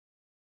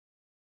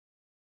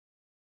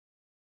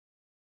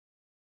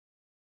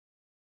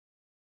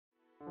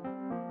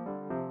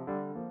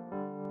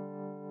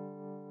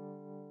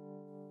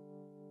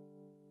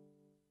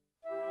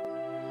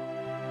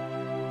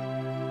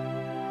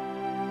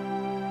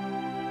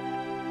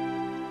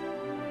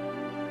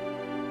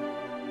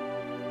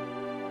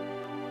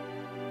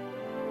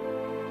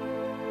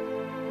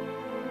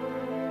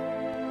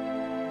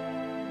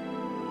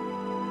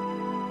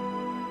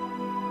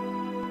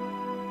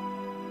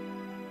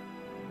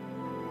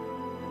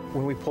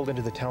When we pulled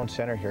into the town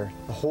center here,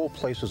 the whole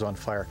place was on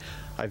fire.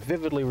 I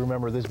vividly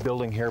remember this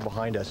building here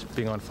behind us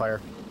being on fire.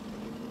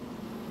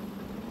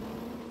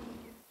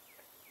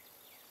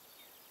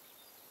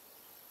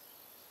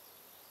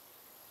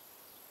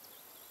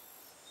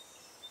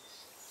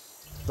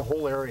 The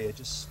whole area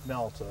just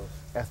smelled of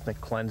ethnic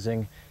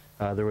cleansing.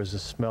 There was a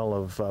smell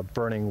of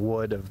burning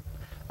wood,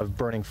 of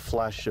burning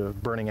flesh,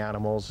 of burning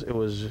animals. It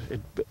was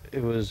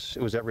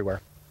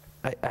everywhere.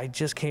 I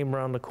just came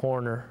around the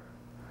corner,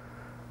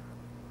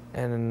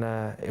 and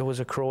it was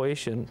a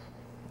Croatian.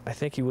 I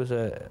think he was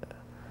a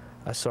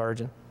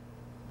sergeant,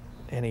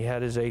 and he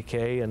had his AK,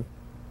 and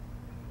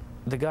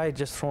the guy had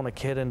just thrown a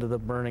kid into the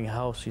burning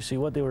house. You see,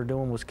 what they were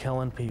doing was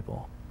killing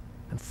people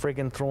and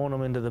friggin' throwing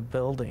them into the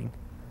building.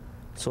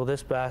 So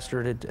this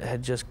bastard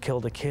had just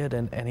killed a kid,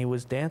 and he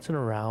was dancing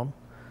around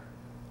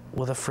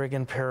with a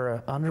friggin' pair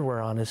of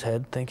underwear on his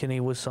head, thinking he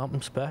was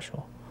something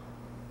special.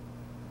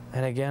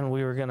 And again,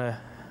 we were gonna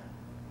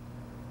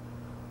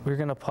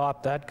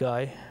pop that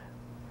guy,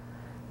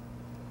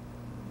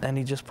 and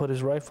he just put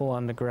his rifle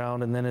on the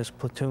ground, and then his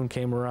platoon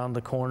came around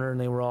the corner, and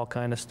they were all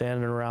kind of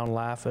standing around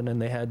laughing,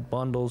 and they had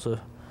bundles of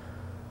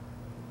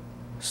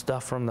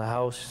stuff from the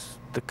house,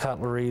 the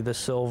cutlery, the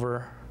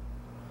silver,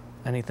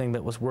 anything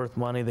that was worth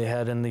money they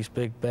had in these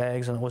big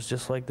bags, and it was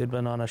just like they'd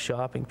been on a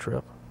shopping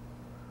trip.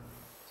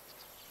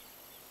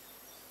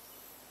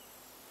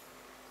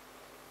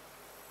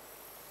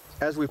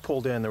 As we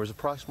pulled in, there was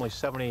approximately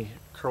 70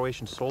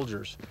 Croatian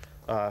soldiers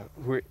who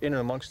were in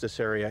and amongst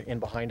this area, in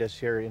behind us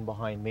here, in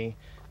behind me,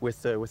 with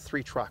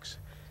 3 trucks,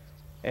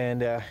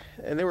 and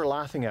they were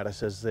laughing at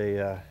us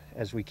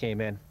as we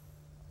came in.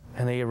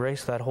 And they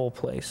erased that whole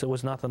place. There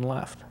was nothing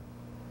left.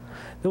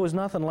 There was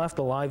nothing left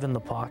alive in the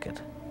pocket.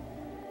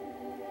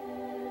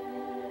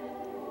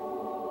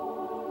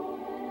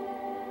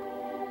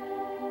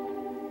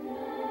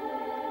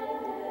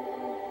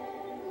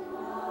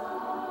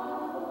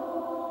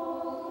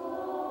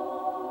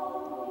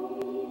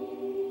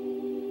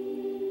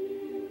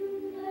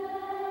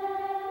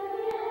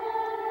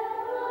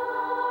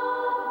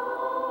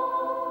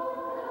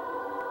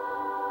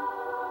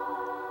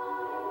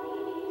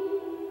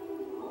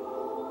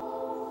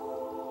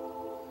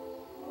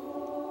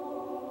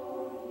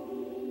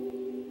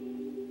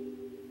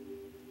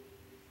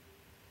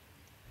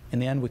 In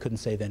the end, we couldn't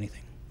save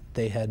anything.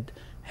 They had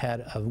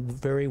had a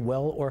very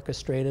well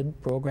orchestrated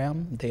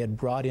program. They had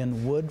brought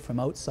in wood from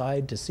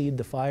outside to seed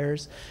the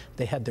fires.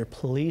 They had their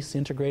police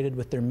integrated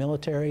with their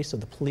military, so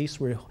the police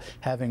were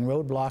having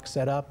roadblocks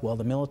set up while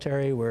the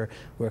military were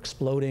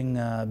exploding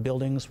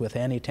buildings with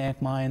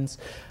anti-tank mines.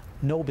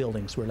 No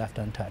buildings were left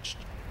untouched.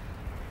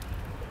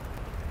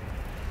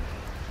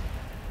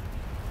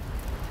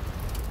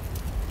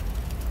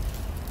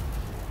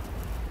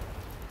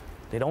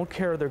 They don't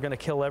care, they're going to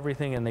kill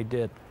everything, and they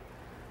did.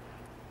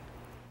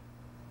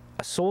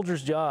 A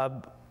soldier's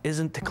job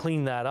isn't to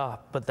clean that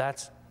up, but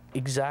that's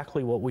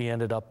exactly what we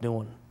ended up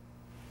doing.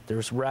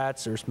 There's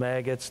rats, there's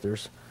maggots,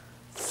 there's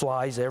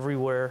flies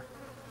everywhere.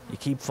 You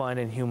keep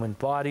finding human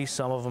bodies.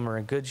 Some of them are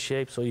in good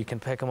shape, so you can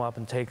pick them up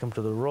and take them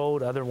to the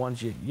road. Other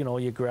ones,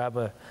 you grab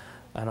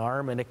an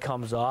arm and it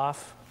comes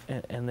off,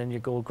 and then you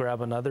go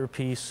grab another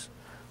piece,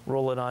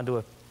 roll it onto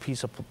a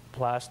piece of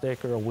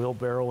plastic or a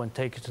wheelbarrow and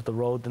take it to the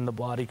road, then the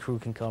body crew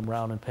can come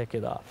around and pick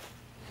it up.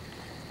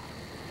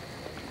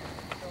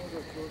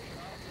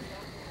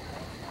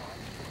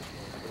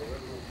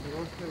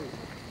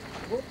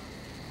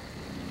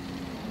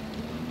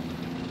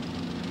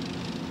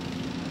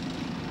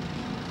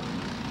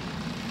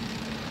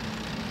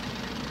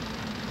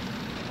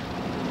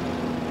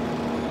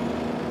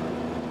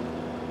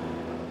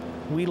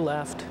 We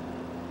left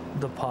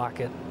the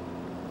pocket,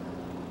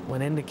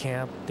 went into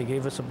camp. They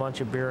gave us a bunch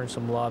of beer and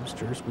some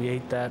lobsters. We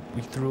ate that,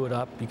 we threw it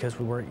up because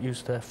we weren't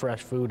used to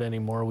fresh food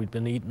anymore. We'd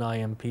been eating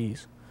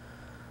IMPs.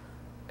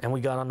 And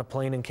we got on the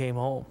plane and came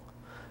home.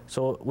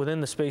 So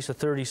within the space of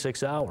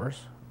 36 hours,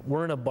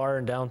 we're in a bar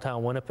in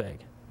downtown Winnipeg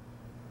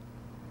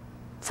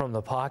from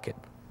the pocket.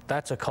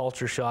 That's a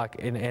culture shock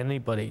in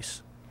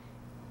anybody's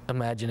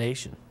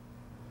imagination.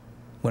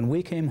 When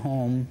we came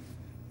home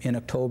in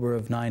October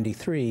of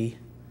 '93,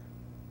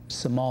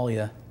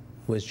 Somalia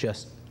was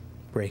just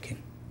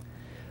breaking.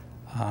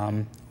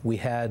 We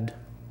had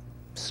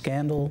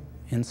scandal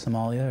in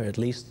Somalia, or at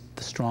least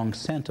the strong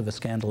scent of a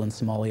scandal in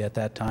Somalia at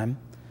that time.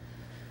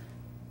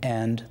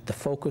 And the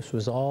focus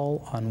was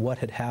all on what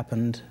had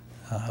happened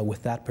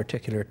with that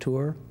particular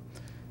tour.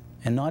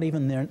 And not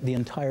even the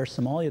entire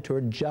Somalia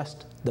tour,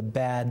 just the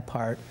bad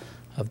part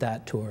of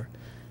that tour.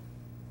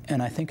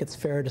 And I think it's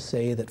fair to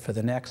say that for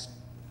the next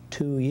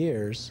 2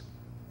 years,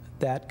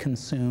 that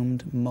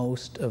consumed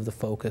most of the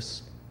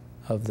focus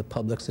of the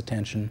public's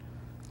attention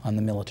on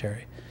the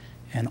military.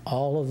 And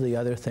all of the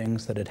other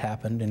things that had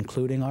happened,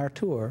 including our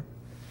tour,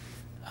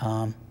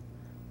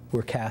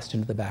 were cast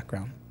into the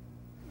background.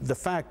 The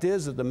fact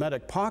is that the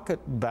Medak pocket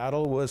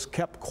battle was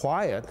kept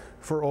quiet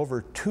for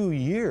over 2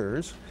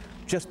 years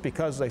just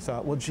because they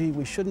thought, well, gee,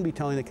 we shouldn't be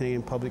telling the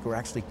Canadian public we're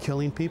actually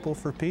killing people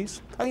for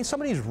peace. I mean,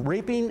 somebody's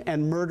raping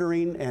and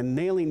murdering and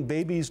nailing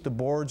babies to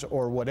boards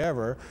or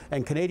whatever,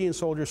 and Canadian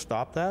soldiers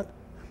stop that,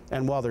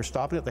 and while they're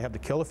stopping it, they have to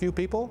kill a few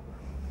people.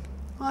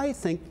 I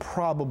think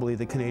probably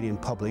the Canadian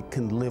public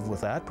can live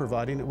with that,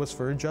 providing it was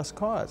for a just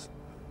cause.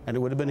 And it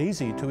would have been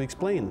easy to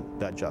explain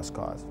that just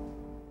cause.